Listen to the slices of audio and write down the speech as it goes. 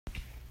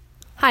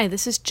Hi,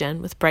 this is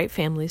Jen with Bright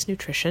Families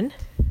Nutrition.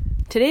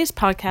 Today's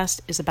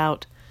podcast is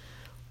about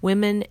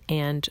women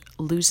and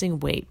losing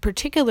weight,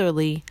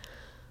 particularly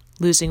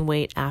losing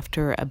weight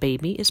after a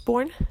baby is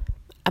born.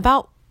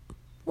 About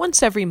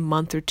once every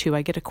month or two,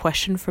 I get a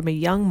question from a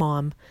young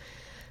mom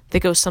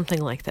that goes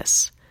something like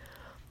this.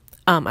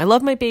 I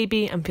love my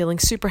baby, I'm feeling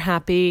super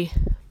happy,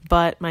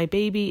 but my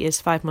baby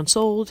is 5 months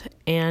old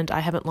and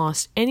I haven't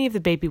lost any of the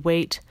baby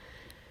weight,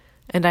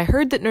 and I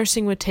heard that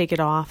nursing would take it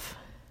off,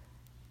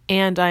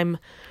 and I'm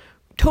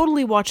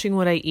totally watching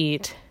what I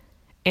eat,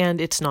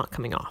 and it's not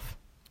coming off.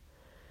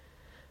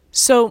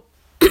 So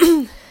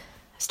I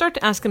start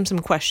to ask them some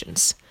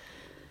questions.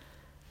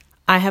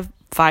 I have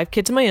 5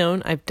 kids of my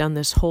own. I've done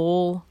this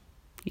whole,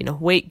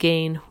 weight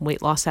gain,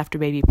 weight loss after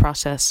baby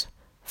process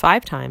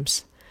 5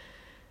 times.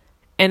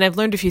 And I've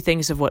learned a few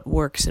things of what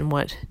works and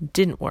what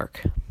didn't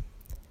work.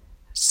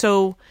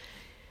 So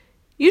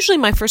usually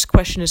my first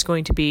question is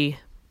going to be,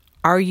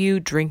 are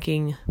you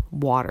drinking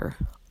water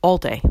all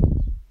day?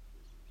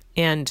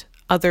 And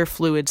other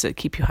fluids that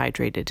keep you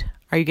hydrated?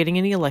 Are you getting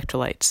any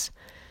electrolytes?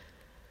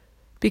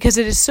 Because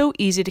it is so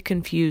easy to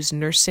confuse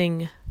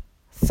nursing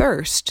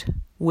thirst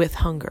with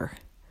hunger.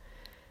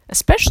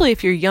 Especially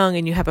if you're young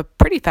and you have a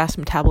pretty fast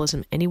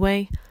metabolism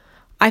anyway.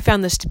 I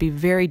found this to be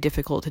very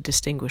difficult to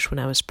distinguish when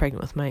I was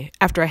pregnant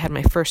after I had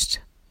my first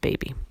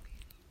baby.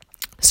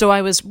 So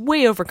I was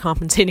way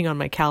overcompensating on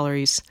my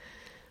calories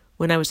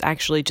when I was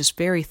actually just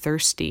very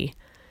thirsty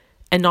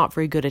and not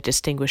very good at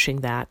distinguishing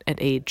that at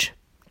age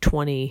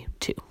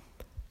 22.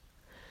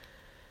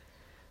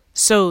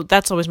 So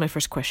that's always my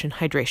first question,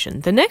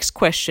 hydration. The next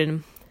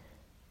question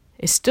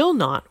is still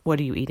not, what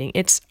are you eating?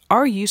 It's,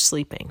 are you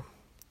sleeping?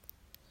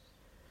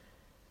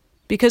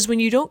 Because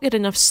when you don't get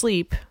enough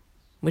sleep,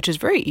 which is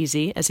very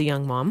easy as a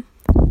young mom,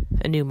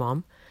 a new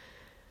mom,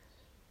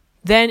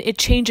 then it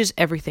changes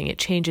everything. It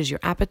changes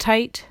your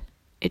appetite.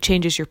 It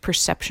changes your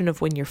perception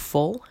of when you're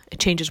full. It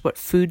changes what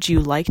foods you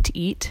like to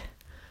eat.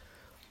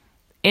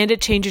 And it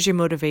changes your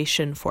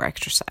motivation for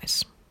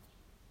exercise.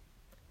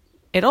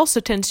 It also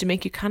tends to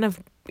make you kind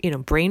of,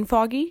 brain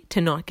foggy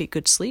to not get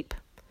good sleep.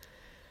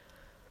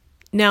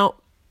 Now,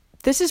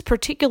 this is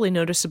particularly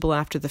noticeable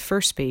after the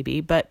first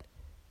baby, but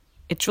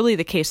it's really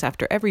the case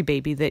after every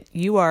baby that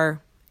you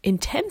are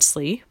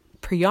intensely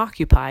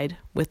preoccupied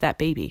with that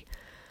baby.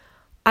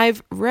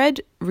 I've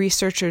read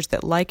researchers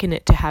that liken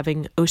it to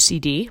having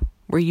OCD,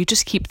 where you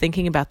just keep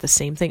thinking about the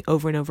same thing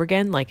over and over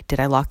again, like, did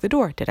I lock the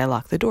door? Did I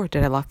lock the door?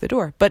 Did I lock the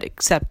door? But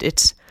except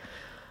it's,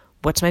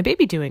 what's my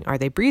baby doing? Are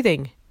they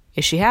breathing?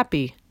 Is she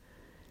happy?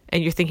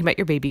 And you're thinking about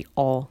your baby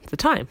all the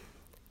time.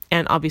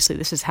 And obviously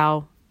this is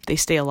how they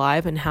stay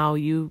alive and how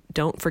you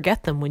don't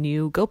forget them when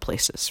you go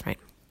places, right?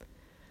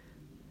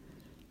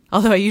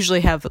 Although I usually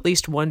have at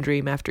least one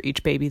dream after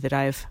each baby that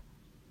I've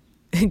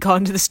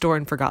gone to the store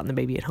and forgotten the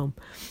baby at home.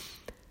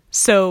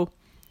 So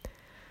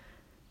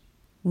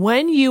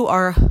when you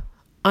are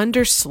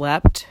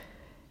underslept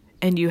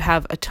and you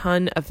have a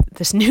ton of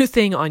this new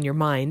thing on your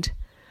mind,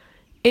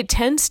 it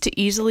tends to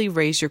easily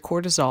raise your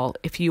cortisol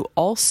if you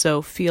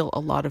also feel a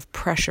lot of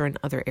pressure in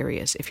other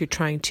areas. If you're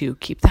trying to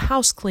keep the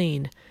house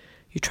clean,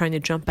 you're trying to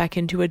jump back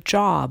into a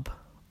job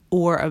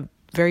or a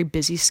very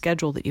busy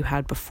schedule that you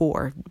had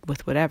before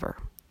with whatever,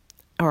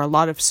 or a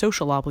lot of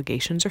social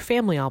obligations or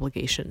family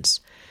obligations.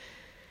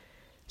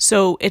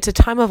 So it's a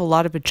time of a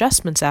lot of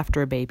adjustments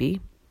after a baby,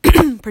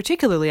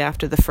 particularly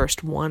after the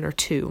first 1 or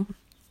 2.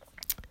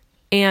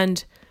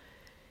 And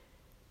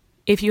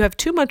if you have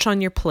too much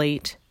on your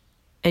plate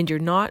and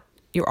you're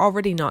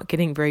already not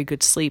getting very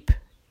good sleep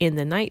in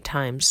the night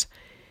times,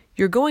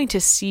 you're going to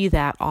see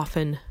that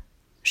often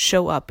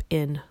show up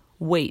in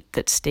weight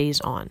that stays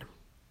on.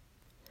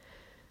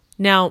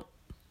 Now,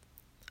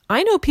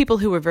 I know people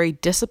who are very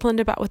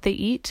disciplined about what they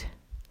eat,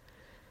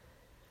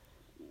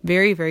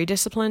 very, very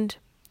disciplined.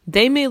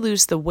 They may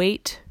lose the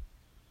weight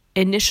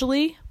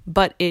initially,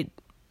 but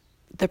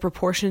the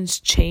proportions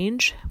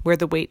change where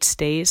the weight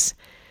stays,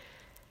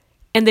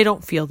 and they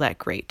don't feel that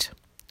great.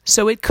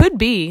 So it could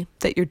be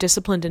that you're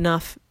disciplined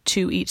enough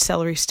to eat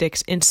celery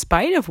sticks in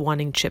spite of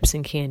wanting chips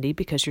and candy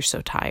because you're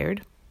so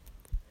tired.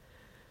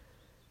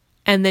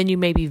 And then you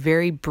may be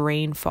very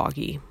brain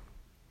foggy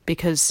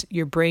because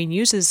your brain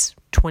uses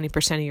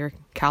 20% of your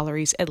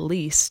calories at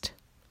least.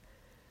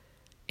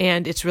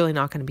 And it's really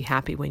not going to be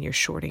happy when you're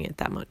shorting it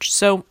that much.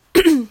 So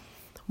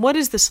what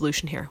is the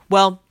solution here?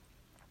 Well,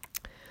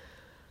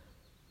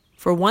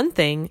 for one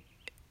thing,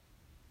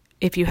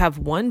 if you have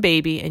one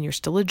baby and you're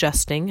still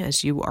adjusting,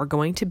 as you are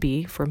going to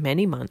be for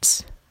many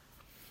months,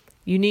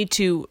 you need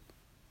to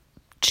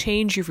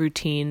change your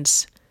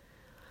routines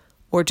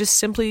or just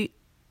simply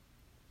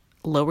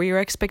lower your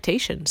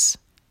expectations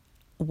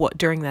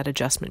during that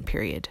adjustment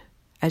period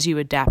as you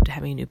adapt to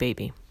having a new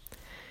baby.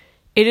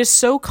 It is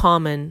so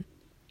common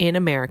in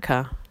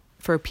America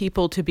for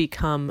people to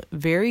become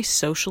very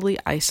socially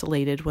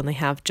isolated when they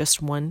have just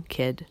one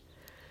kid,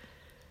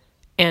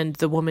 and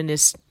the woman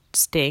is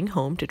staying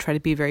home to try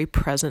to be a very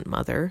present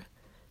mother,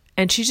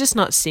 and she's just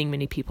not seeing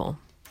many people.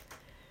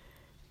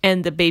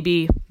 And the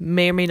baby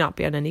may or may not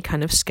be on any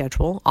kind of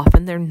schedule.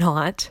 Often they're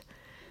not.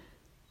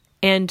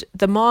 And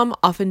the mom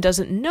often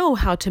doesn't know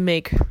how to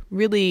make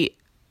really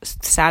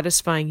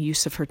satisfying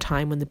use of her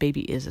time when the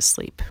baby is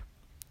asleep.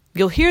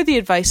 You'll hear the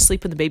advice,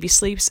 sleep when the baby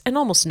sleeps, and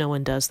almost no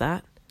one does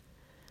that.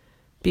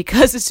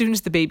 Because as soon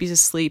as the baby's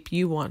asleep,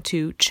 you want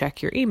to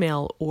check your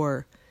email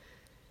or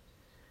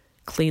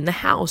clean the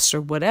house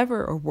or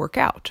whatever, or work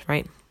out,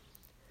 right?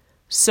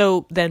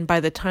 So then by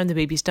the time the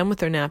baby's done with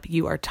their nap,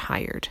 you are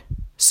tired.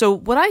 So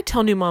what I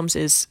tell new moms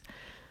is,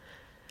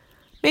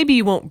 maybe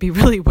you won't be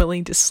really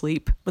willing to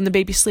sleep when the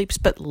baby sleeps,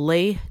 but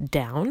lay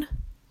down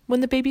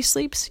when the baby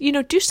sleeps.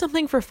 Do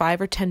something for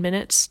 5 or 10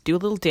 minutes, do a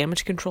little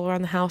damage control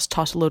around the house,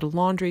 toss a load of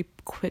laundry,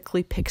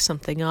 quickly pick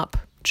something up,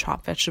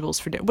 chop vegetables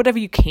for dinner, whatever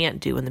you can't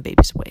do when the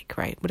baby's awake,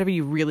 right? Whatever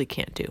you really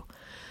can't do.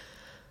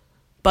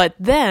 But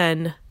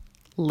then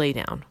lay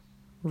down,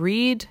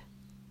 read,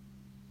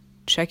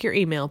 check your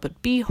email,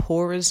 but be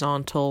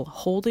horizontal,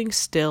 holding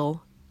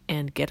still,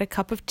 and get a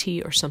cup of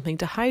tea or something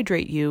to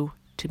hydrate you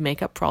to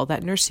make up for all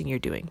that nursing you're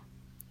doing.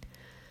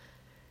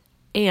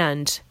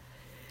 And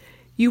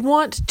you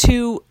want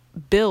to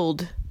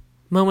build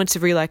moments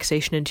of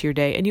relaxation into your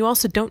day, and you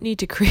also don't need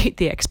to create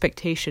the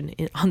expectation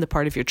on the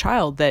part of your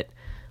child that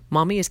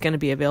mommy is going to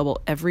be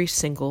available every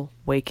single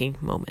waking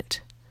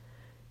moment.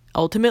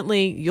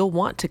 Ultimately, you'll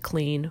want to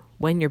clean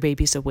when your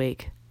baby's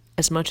awake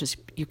as much as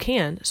you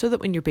can so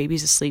that when your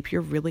baby's asleep,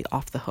 you're really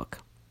off the hook.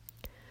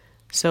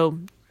 So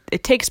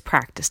it takes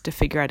practice to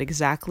figure out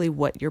exactly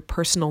what your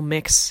personal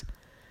mix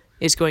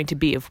is going to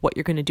be of what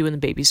you're going to do when the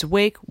baby's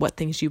awake, what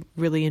things you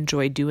really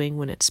enjoy doing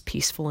when it's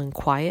peaceful and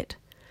quiet.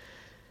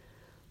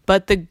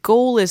 But the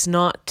goal is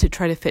not to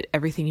try to fit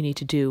everything you need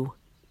to do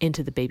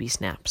into the baby's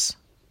naps,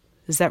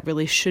 because that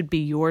really should be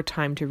your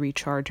time to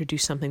recharge or do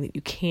something that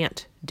you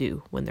can't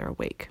do when they're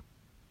awake.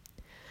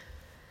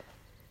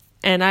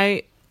 And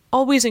I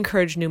always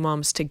encourage new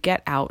moms to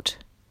get out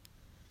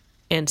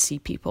and see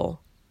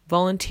people,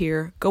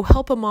 volunteer, go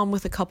help a mom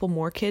with a couple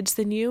more kids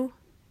than you.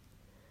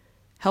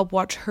 Help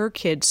watch her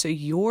kids so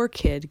your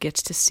kid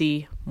gets to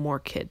see more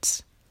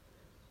kids.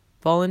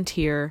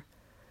 Volunteer,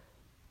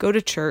 go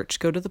to church,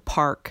 go to the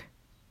park,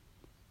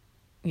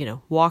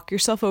 walk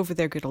yourself over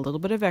there, get a little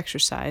bit of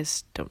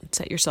exercise. Don't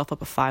set yourself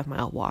up a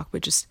 5-mile walk,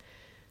 but just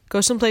go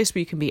someplace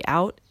where you can be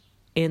out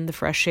in the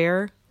fresh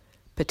air,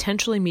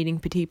 potentially meeting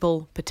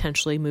people,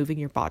 potentially moving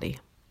your body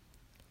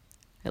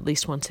at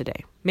least once a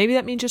day. Maybe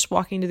that means just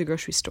walking to the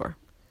grocery store.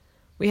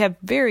 We have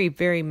very,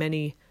 very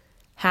many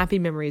happy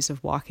memories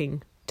of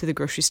walking to the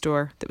grocery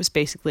store that was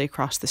basically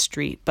across the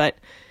street. But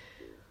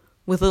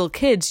with little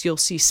kids, you'll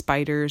see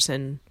spiders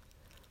and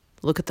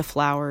look at the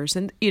flowers,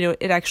 and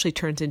it actually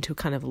turns into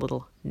kind of a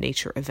little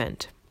nature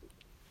event.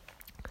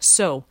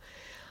 So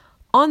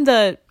on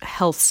the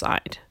health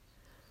side,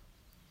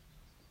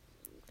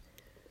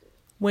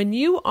 when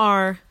you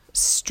are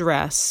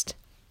stressed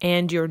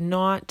and you're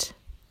not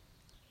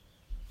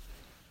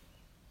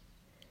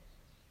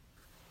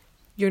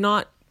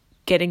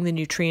getting the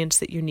nutrients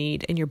that you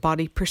need, and your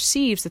body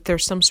perceives that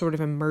there's some sort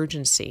of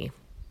emergency,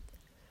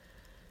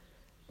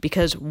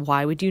 because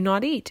why would you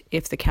not eat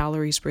if the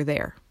calories were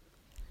there,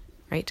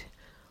 right?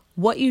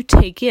 What you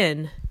take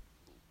in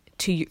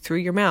through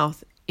your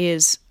mouth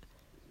is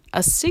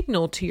a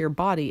signal to your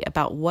body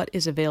about what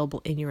is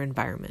available in your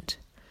environment.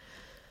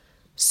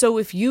 So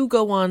if you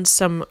go on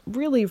some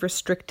really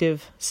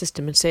restrictive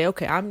system and say,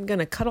 okay, I'm going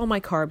to cut all my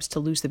carbs to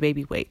lose the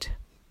baby weight.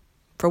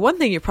 For one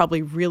thing, you're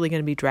probably really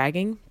going to be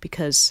dragging,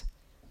 because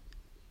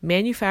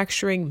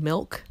manufacturing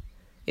milk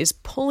is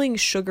pulling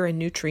sugar and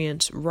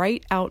nutrients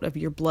right out of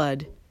your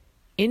blood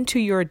into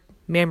your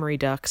mammary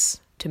ducts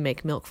to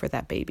make milk for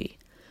that baby.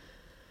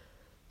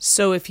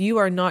 So if you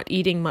are not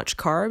eating much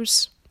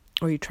carbs,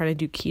 or you're trying to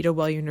do keto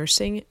while you're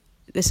nursing,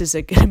 this is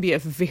going to be a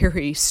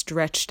very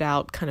stretched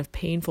out, kind of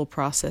painful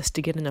process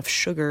to get enough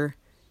sugar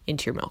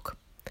into your milk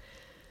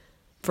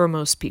for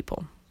most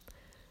people.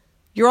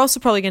 You're also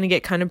probably going to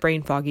get kind of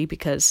brain foggy,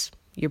 because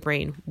your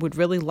brain would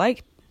really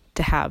like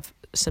to have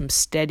some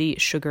steady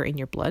sugar in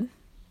your blood.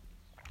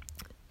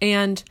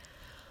 And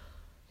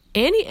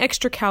any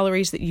extra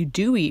calories that you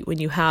do eat when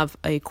you have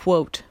a,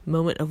 quote,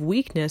 moment of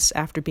weakness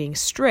after being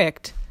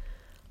strict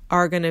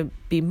are going to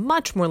be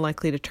much more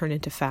likely to turn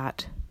into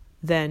fat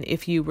than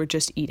if you were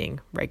just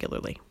eating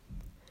regularly.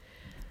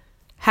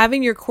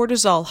 Having your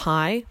cortisol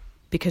high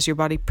because your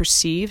body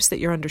perceives that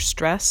you're under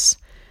stress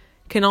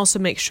can also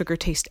make sugar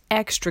taste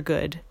extra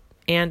good,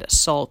 and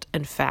salt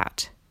and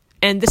fat.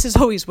 And this is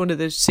always one of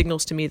those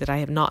signals to me that I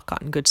have not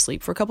gotten good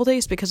sleep for a couple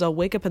days, because I'll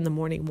wake up in the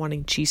morning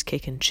wanting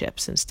cheesecake and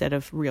chips instead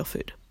of real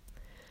food.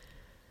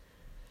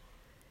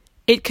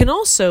 It can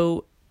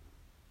also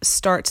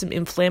start some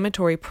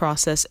inflammatory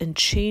process and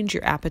change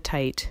your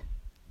appetite.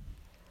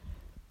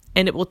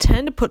 And it will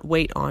tend to put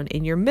weight on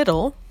in your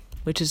middle,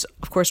 which is,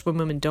 of course, when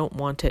women don't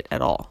want it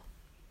at all.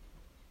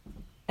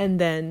 And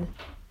then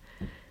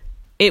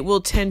it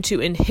will tend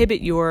to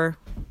inhibit your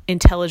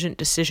intelligent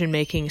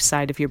decision-making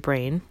side of your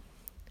brain,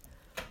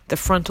 the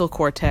frontal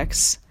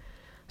cortex,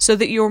 so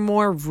that you're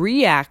more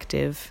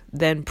reactive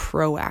than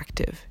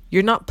proactive.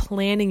 You're not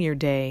planning your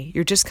day.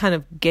 You're just kind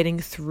of getting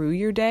through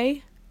your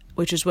day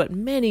which is what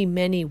many,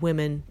 many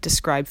women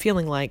describe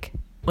feeling like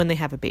when they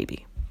have a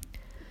baby.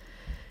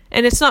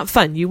 And it's not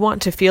fun. You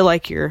want to feel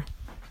like you're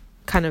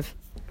kind of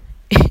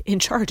in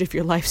charge of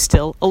your life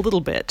still a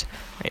little bit,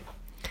 right?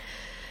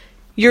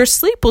 Your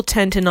sleep will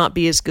tend to not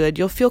be as good.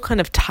 You'll feel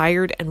kind of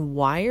tired and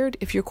wired.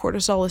 If your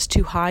cortisol is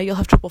too high, you'll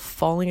have trouble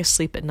falling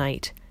asleep at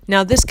night.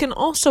 Now, this can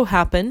also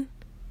happen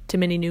to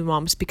many new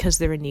moms because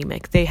they're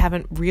anemic. They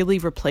haven't really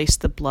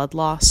replaced the blood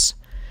loss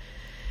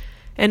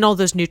and all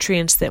those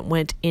nutrients that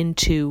went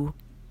into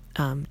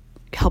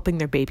helping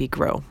their baby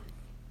grow.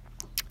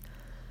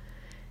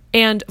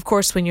 And of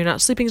course, when you're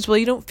not sleeping as well,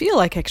 you don't feel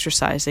like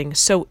exercising.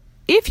 So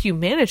if you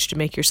manage to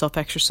make yourself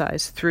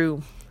exercise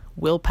through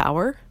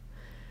willpower,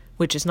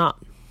 which is not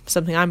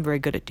something I'm very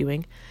good at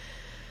doing,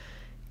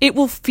 it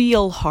will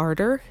feel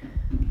harder.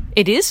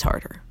 It is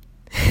harder.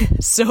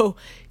 So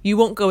you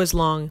won't go as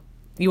long.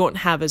 You won't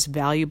have as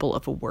valuable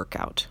of a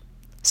workout.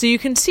 So you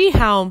can see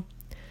how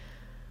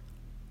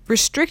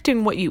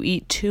restricting what you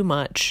eat too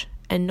much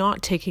and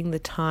not taking the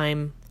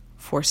time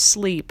for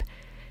sleep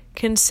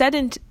can set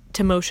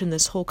into motion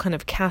this whole kind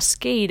of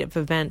cascade of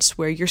events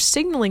where you're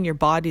signaling your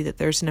body that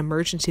there's an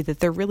emergency that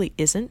there really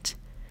isn't.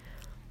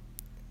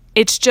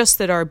 It's just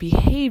that our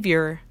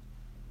behavior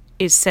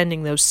is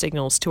sending those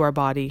signals to our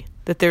body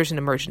that there's an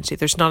emergency.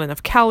 There's not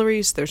enough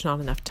calories. There's not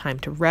enough time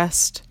to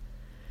rest.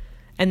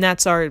 And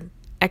that's our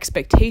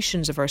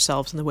expectations of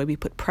ourselves and the way we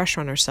put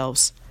pressure on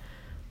ourselves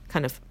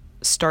kind of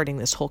starting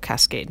this whole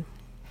cascade.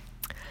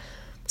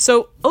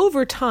 So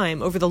over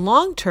time, over the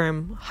long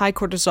term, high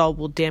cortisol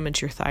will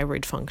damage your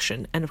thyroid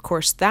function. And of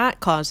course, that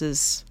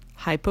causes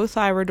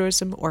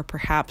hypothyroidism or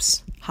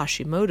perhaps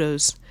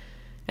Hashimoto's.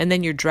 And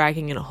then you're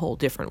dragging in a whole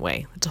different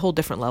way. It's a whole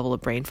different level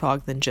of brain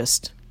fog than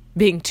just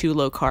being too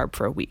low carb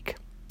for a week.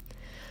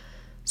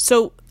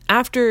 So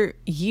after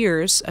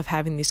years of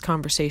having these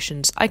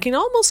conversations, I can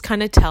almost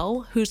kind of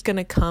tell who's going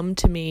to come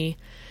to me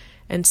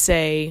and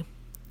say,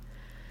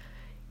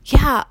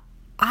 yeah,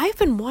 I've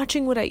been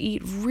watching what I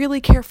eat really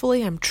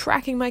carefully. I'm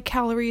tracking my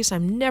calories.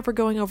 I'm never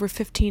going over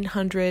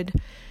 1,500.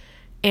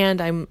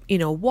 And I'm,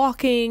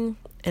 walking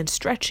and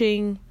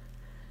stretching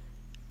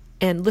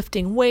and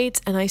lifting weights,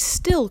 and I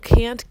still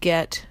can't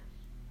get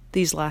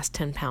these last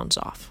 10 pounds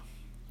off.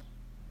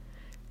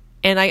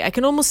 And I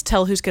can almost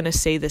tell who's going to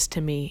say this to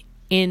me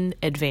in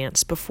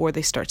advance before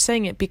they start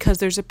saying it, because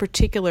there's a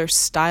particular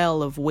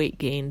style of weight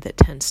gain that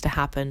tends to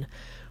happen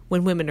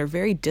when women are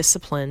very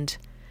disciplined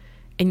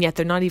and yet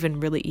they're not even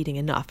really eating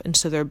enough. And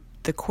so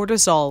the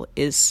cortisol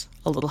is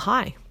a little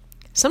high.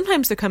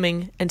 Sometimes they're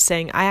coming and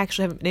saying, I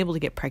actually haven't been able to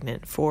get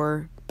pregnant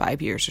for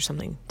 5 years or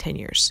something, 10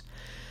 years.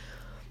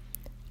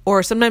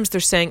 Or sometimes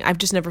they're saying, I've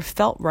just never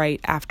felt right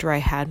after I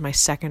had my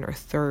second or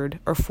third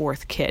or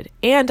fourth kid,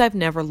 and I've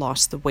never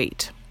lost the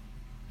weight,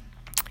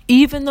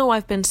 even though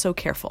I've been so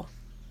careful,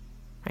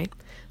 right?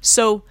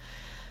 So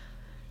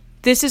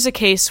this is a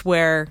case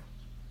where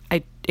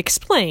I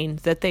explain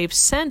that they've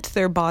sent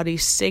their body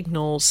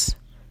signals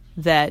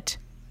that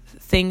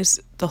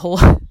the whole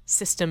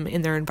system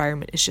in their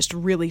environment is just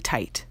really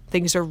tight.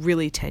 Things are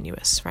really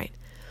tenuous, right?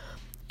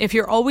 If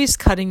you're always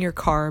cutting your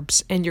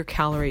carbs and your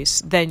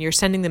calories, then you're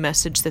sending the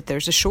message that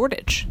there's a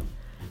shortage,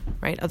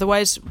 right?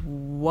 Otherwise,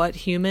 what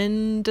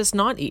human does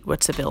not eat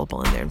what's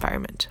available in their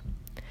environment?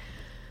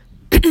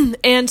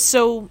 And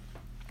so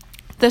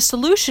the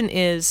solution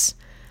is,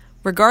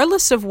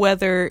 regardless of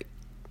whether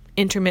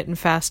intermittent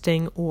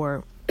fasting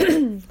or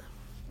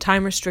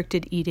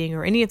time-restricted eating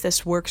or any of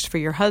this works for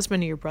your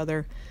husband or your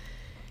brother,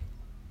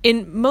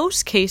 in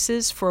most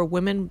cases for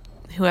women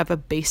who have a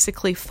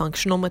basically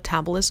functional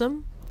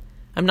metabolism,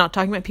 I'm not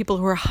talking about people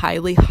who are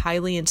highly,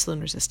 highly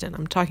insulin resistant.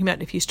 I'm talking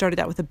about if you started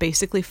out with a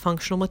basically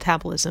functional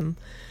metabolism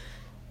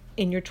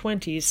in your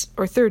 20s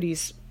or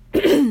 30s,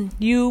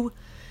 you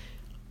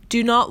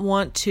do not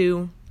want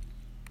to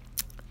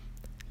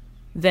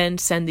then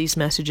send these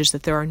messages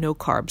that there are no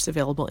carbs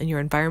available in your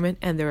environment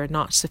and there are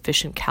not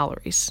sufficient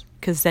calories,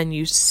 because then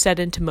you set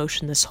into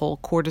motion this whole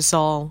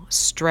cortisol,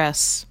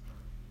 stress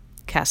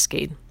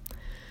cascade.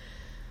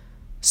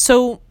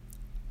 So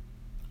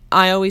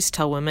I always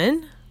tell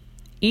women,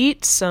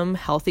 eat some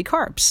healthy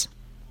carbs.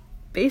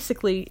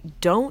 Basically,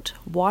 don't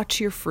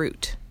watch your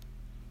fruit.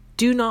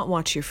 Do not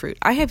watch your fruit.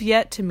 I have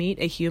yet to meet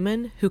a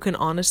human who can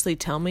honestly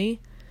tell me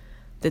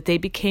that they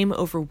became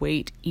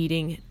overweight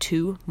eating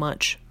too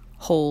much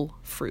whole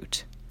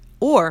fruit,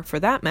 or for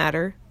that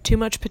matter, too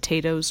much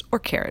potatoes or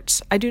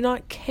carrots. I do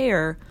not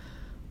care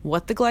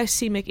what the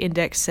glycemic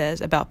index says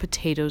about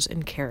potatoes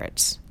and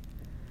carrots.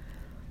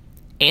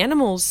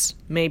 Animals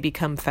may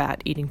become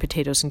fat eating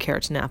potatoes and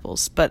carrots and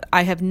apples, but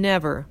I have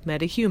never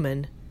met a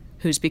human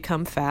who's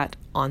become fat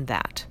on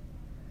that.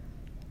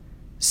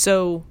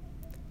 So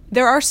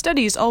there are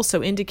studies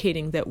also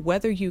indicating that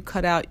whether you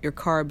cut out your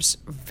carbs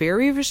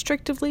very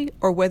restrictively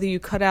or whether you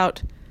cut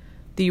out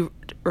the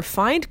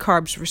refined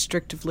carbs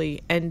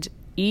restrictively and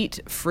eat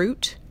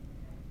fruit,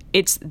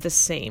 it's the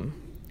same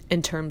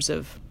in terms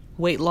of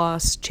weight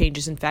loss,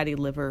 changes in fatty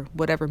liver,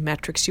 whatever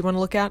metrics you want to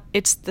look at,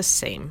 it's the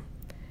same.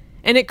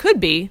 And it could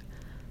be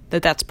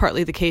that that's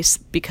partly the case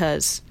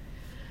because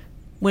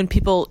When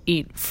people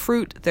eat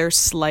fruit, they're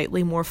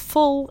slightly more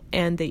full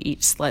and they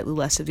eat slightly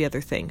less of the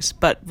other things.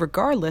 But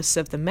regardless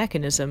of the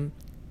mechanism,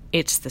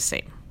 it's the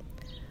same.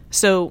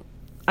 So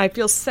I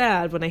feel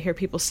sad when I hear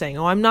people saying,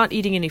 oh, I'm not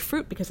eating any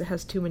fruit because it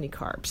has too many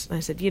carbs. And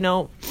I said,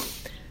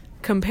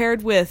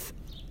 compared with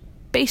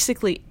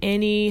basically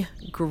any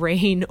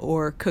grain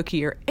or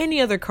cookie or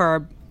any other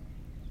carb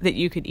that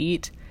you could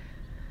eat,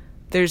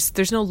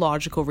 there's no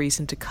logical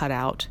reason to cut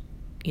out,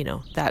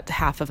 that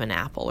half of an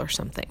apple or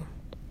something.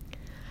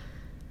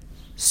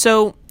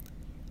 So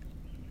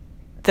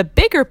the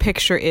bigger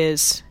picture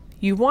is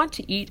you want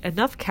to eat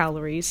enough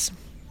calories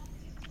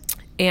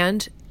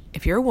and,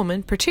 if you're a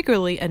woman,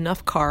 particularly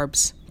enough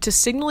carbs to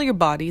signal your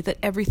body that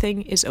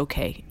everything is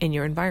okay in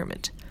your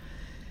environment.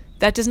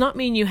 That does not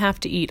mean you have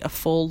to eat a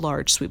full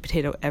large sweet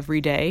potato every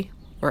day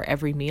or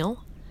every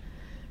meal.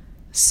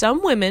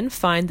 Some women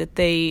find that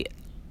they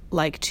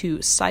like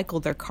to cycle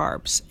their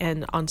carbs,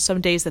 and on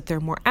some days that they're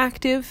more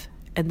active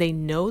and they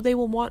know they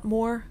will want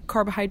more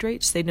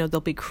carbohydrates, they know they'll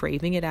be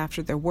craving it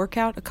after their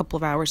workout a couple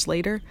of hours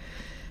later,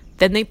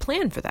 then they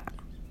plan for that.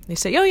 They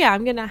say, oh yeah,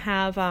 I'm going to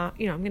have, I'm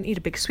going to eat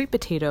a big sweet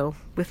potato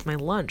with my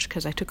lunch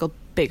because I took a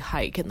big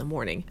hike in the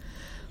morning.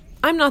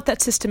 I'm not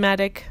that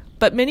systematic,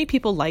 but many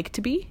people like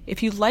to be.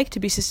 If you like to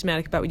be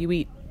systematic about what you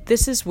eat,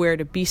 this is where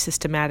to be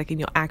systematic and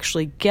you'll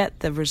actually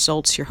get the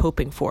results you're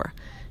hoping for.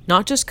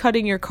 Not just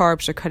cutting your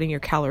carbs or cutting your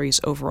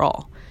calories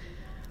overall.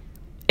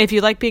 If you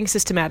like being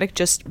systematic,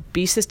 just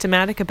be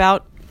systematic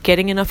about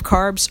getting enough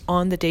carbs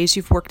on the days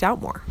you've worked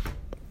out more.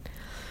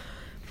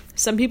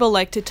 Some people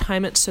like to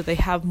time it so they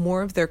have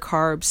more of their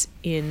carbs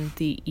in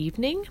the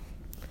evening.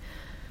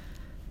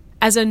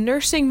 As a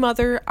nursing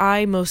mother,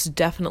 I most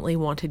definitely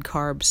wanted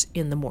carbs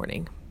in the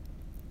morning.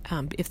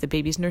 If the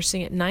baby's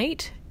nursing at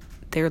night,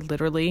 they're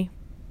literally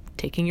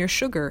taking your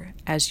sugar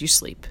as you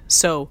sleep.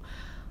 So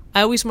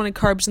I always wanted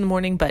carbs in the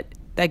morning, but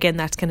again,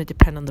 that's going to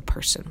depend on the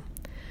person.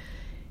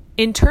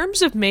 In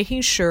terms of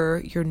making sure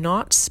you're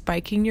not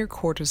spiking your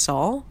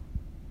cortisol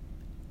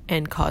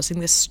and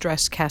causing this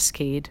stress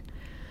cascade,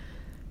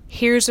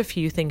 here's a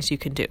few things you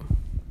can do.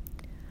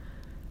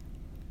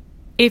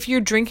 If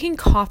you're drinking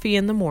coffee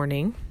in the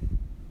morning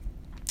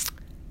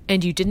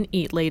and you didn't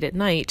eat late at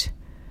night,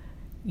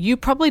 you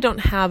probably don't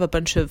have a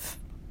bunch of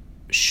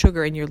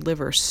sugar in your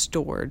liver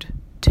stored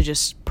to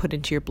just put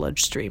into your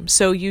bloodstream.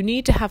 So you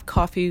need to have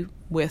coffee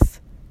with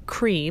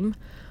cream,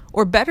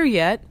 or better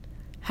yet,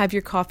 have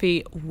your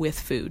coffee with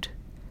food.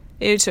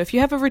 So if you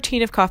have a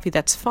routine of coffee,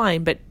 that's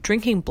fine, but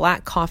drinking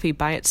black coffee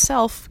by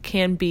itself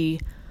can be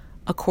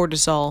a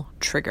cortisol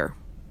trigger.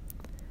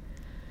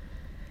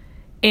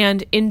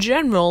 And in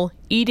general,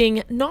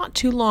 eating not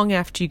too long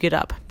after you get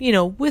up.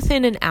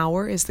 Within an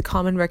hour is the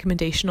common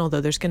recommendation,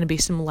 although there's going to be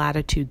some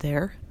latitude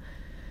there.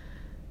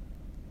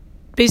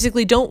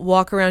 Basically, don't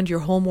walk around your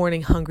whole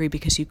morning hungry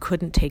because you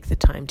couldn't take the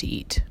time to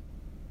eat.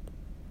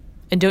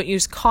 And don't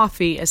use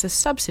coffee as a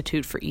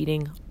substitute for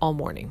eating all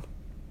morning.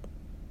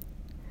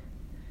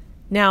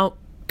 Now,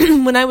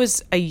 when I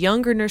was a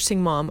younger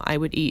nursing mom, I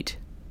would eat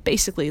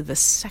basically the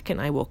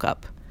second I woke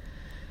up.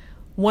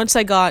 Once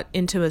I got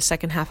into the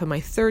second half of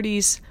my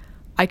 30s,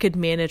 I could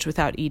manage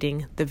without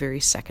eating the very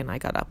second I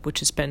got up, which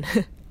has been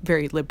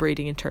very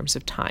liberating in terms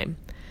of time.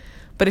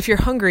 But if you're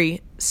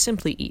hungry,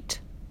 simply eat.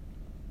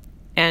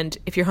 And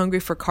if you're hungry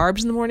for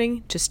carbs in the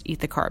morning, just eat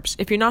the carbs.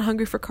 If you're not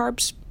hungry for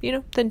carbs,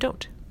 then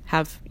don't.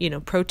 Have,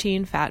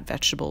 protein, fat,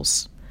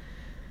 vegetables.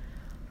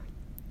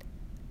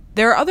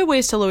 There are other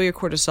ways to lower your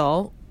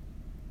cortisol,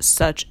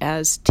 such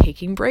as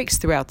taking breaks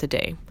throughout the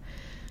day.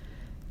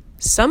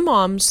 Some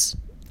moms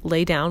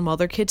lay down while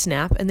their kids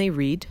nap and they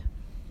read,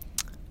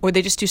 or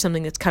they just do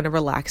something that's kind of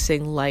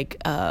relaxing, like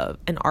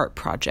an art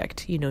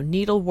project,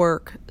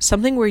 needlework.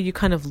 Something where you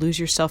kind of lose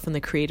yourself in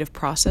the creative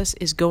process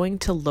is going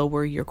to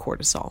lower your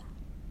cortisol.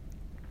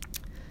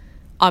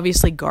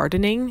 Obviously,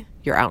 gardening,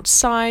 you're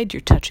outside,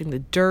 you're touching the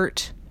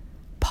dirt.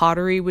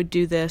 Pottery would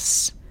do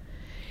this.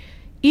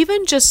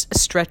 Even just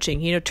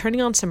stretching,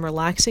 turning on some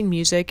relaxing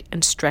music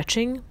and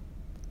stretching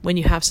when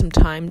you have some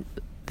time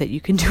that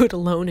you can do it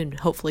alone and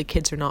hopefully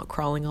kids are not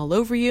crawling all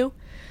over you,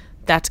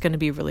 that's going to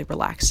be really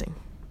relaxing.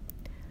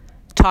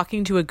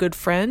 Talking to a good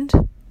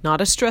friend,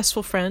 not a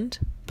stressful friend,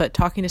 but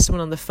talking to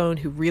someone on the phone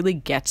who really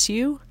gets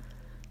you,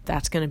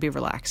 that's going to be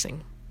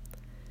relaxing.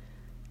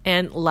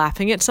 And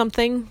laughing at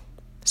something,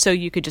 so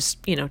you could just,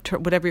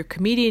 whatever your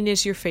comedian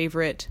is your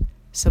favorite,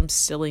 some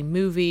silly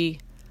movie,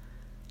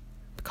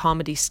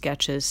 comedy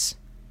sketches,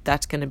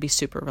 that's going to be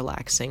super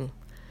relaxing.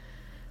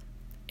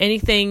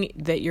 Anything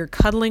that you're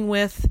cuddling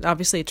with,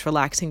 obviously it's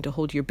relaxing to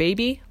hold your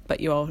baby, but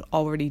you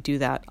already do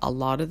that a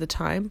lot of the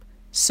time.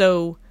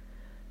 So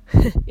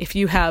if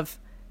you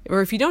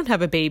don't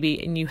have a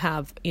baby and you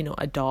have,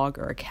 a dog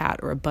or a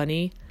cat or a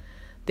bunny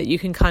that you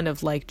can kind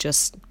of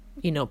just,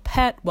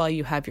 pet while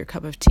you have your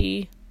cup of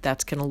tea,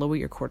 that's going to lower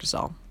your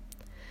cortisol.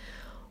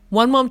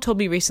 One mom told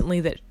me recently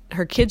that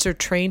her kids are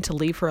trained to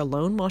leave her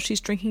alone while she's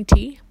drinking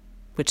tea,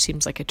 which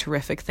seems like a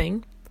terrific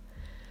thing.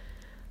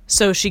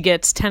 So she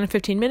gets 10 or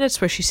 15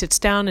 minutes where she sits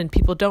down and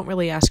people don't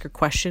really ask her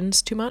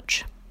questions too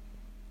much.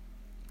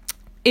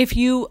 If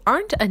you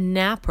aren't a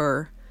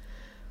napper,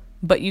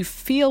 but you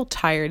feel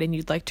tired and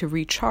you'd like to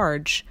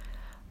recharge,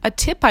 a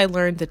tip I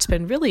learned that's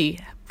been really,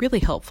 really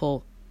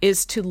helpful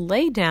is to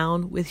lay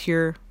down with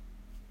your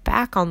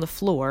back on the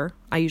floor.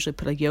 I usually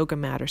put a yoga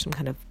mat or some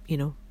kind of,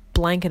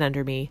 blanket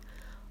under me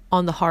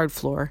on the hard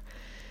floor,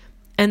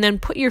 and then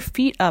put your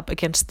feet up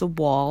against the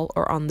wall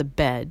or on the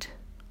bed.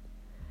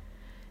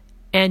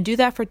 And do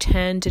that for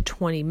 10 to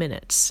 20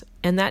 minutes.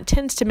 And that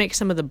tends to make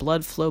some of the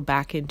blood flow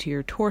back into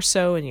your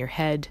torso and your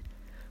head,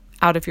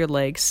 out of your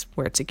legs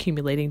where it's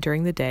accumulating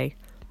during the day.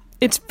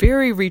 It's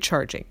very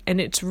recharging,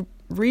 and it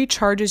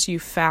recharges you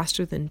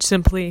faster than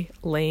simply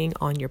laying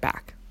on your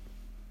back.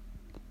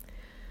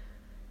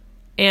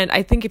 And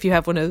I think if you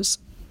have one of those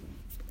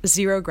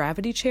zero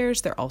gravity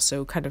chairs, they're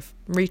also kind of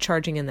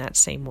recharging in that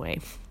same way,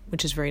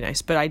 which is very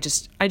nice. But I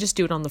just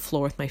do it on the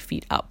floor with my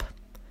feet up.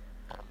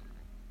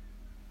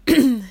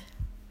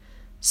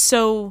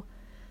 So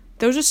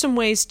those are some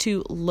ways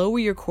to lower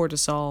your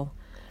cortisol.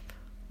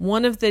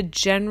 One of the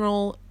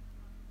general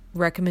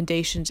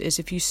recommendations is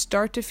if you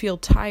start to feel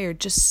tired,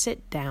 just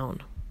sit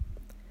down.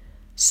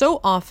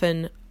 So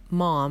often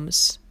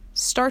moms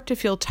start to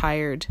feel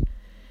tired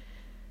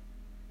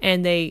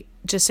and they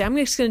just say, I'm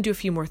just going to do a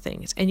few more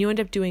things. And you end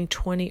up doing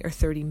 20 or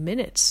 30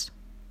 minutes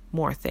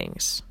more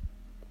things.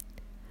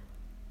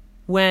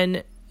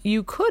 When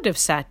you could have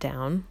sat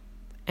down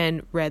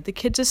and read the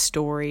kids a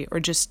story or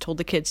just told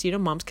the kids,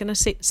 Mom's going to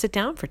sit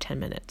down for 10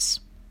 minutes.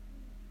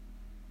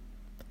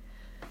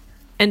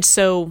 And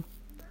so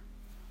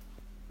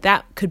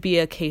that could be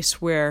a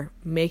case where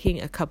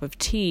making a cup of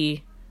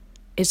tea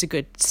is a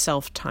good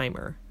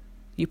self-timer.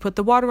 You put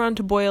the water on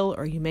to boil,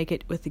 or you make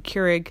it with the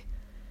Keurig,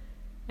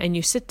 and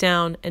you sit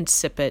down and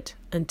sip it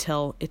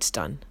until it's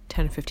done,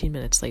 10 or 15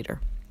 minutes later.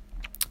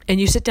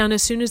 And you sit down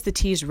as soon as the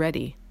tea is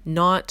ready,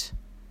 not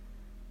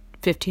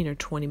 15 or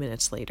 20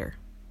 minutes later.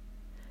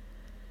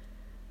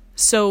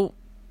 So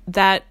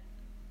that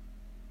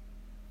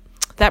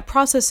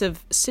process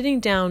of sitting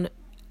down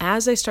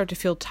as I start to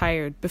feel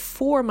tired,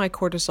 before my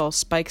cortisol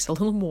spikes a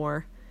little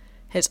more,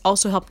 has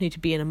also helped me to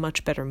be in a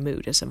much better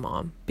mood as a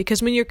mom.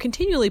 Because when you're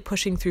continually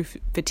pushing through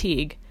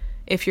fatigue,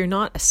 if you're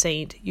not a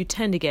saint, you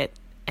tend to get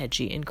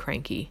edgy and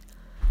cranky.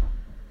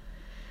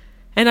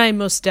 And I'm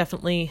most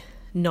definitely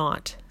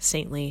not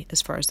saintly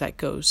as far as that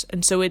goes.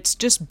 And so it's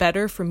just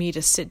better for me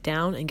to sit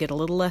down and get a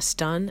little less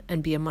done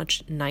and be a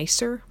much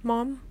nicer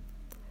mom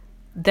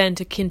than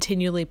to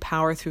continually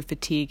power through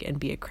fatigue and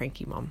be a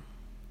cranky mom.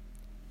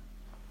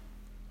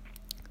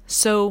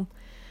 So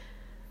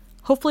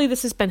hopefully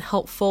this has been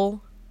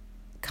helpful,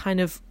 kind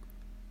of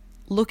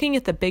looking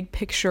at the big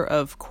picture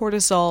of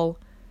cortisol,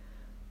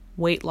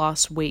 weight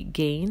loss, weight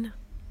gain.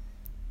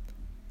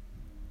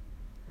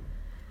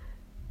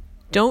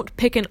 Don't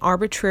pick an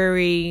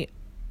arbitrary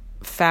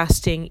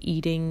fasting,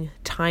 eating,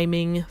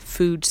 timing,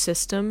 food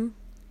system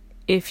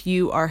if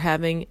you are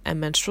having a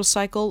menstrual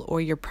cycle or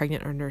you're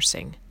pregnant or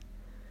nursing.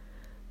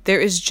 There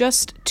is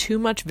just too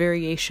much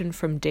variation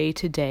from day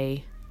to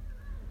day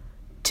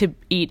to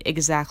eat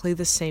exactly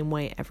the same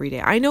way every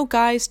day. I know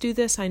guys do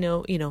this. I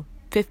know,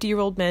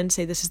 50-year-old men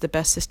say this is the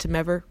best system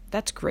ever.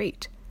 That's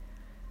great.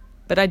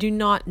 But I do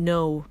not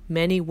know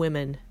many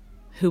women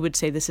who would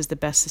say this is the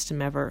best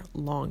system ever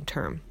long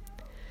term.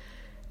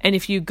 And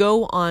if you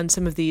go on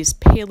some of these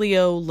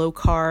paleo, low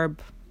carb,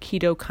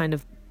 keto kind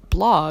of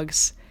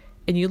blogs,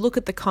 and you look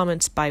at the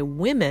comments by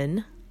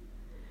women,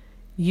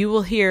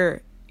 you'll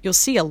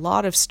see a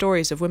lot of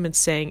stories of women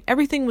saying,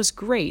 everything was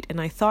great,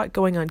 and I thought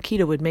going on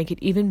keto would make it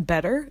even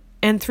better.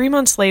 And 3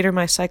 months later,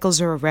 my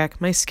cycles are a wreck.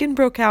 My skin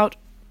broke out.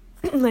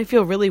 I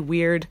feel really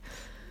weird,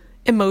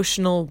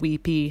 emotional,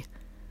 weepy.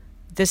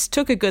 This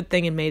took a good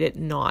thing and made it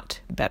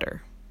not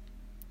better.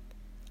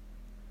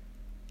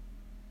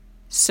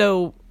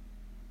 So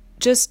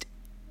just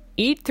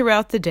eat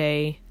throughout the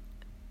day.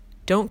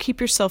 Don't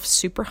keep yourself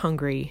super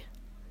hungry.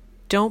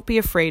 Don't be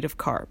afraid of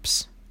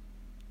carbs.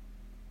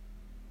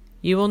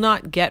 You will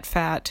not get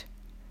fat.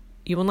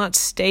 You will not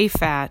stay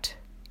fat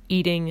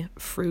eating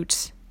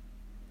fruits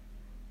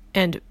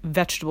and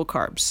vegetable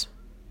carbs.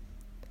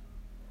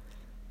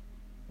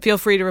 Feel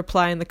free to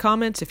reply in the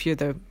comments if you're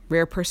the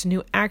rare person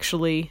who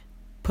actually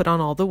put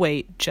on all the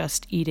weight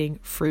just eating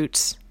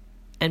fruits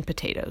and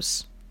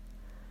potatoes.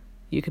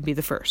 You can be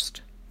the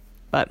first.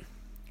 But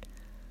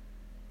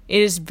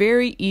it is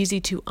very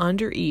easy to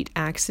undereat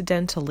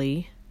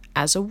accidentally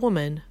as a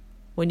woman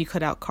when you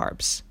cut out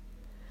carbs.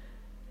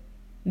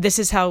 This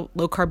is how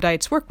low-carb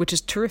diets work, which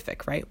is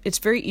terrific, right? It's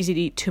very easy to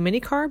eat too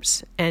many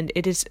carbs, and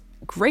it is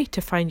great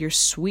to find your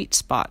sweet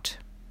spot.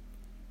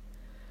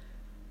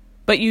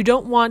 But you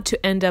don't want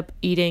to end up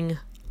eating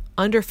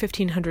under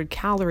 1,500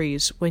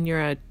 calories when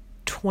you're a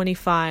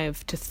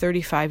 25 to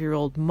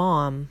 35-year-old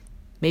mom,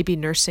 maybe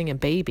nursing a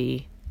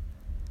baby,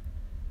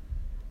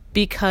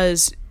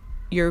 because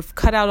you've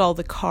cut out all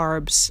the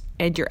carbs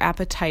and your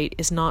appetite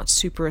is not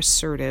super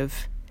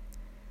assertive.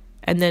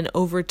 And then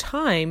over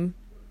time,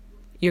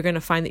 you're going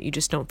to find that you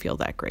just don't feel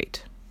that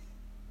great.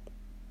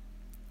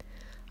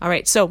 All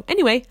right. So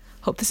anyway,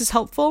 hope this is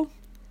helpful.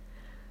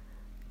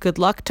 Good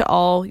luck to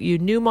all you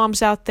new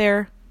moms out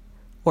there,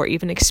 or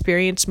even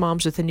experienced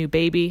moms with a new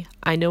baby.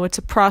 I know it's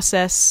a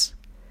process.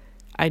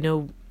 I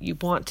know you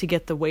want to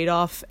get the weight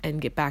off and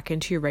get back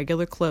into your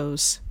regular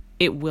clothes.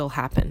 It will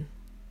happen.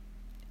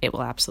 It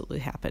will absolutely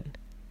happen.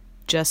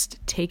 Just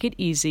take it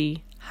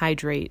easy,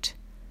 hydrate,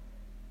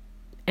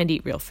 and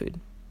eat real food.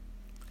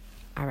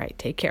 All right,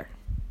 take care.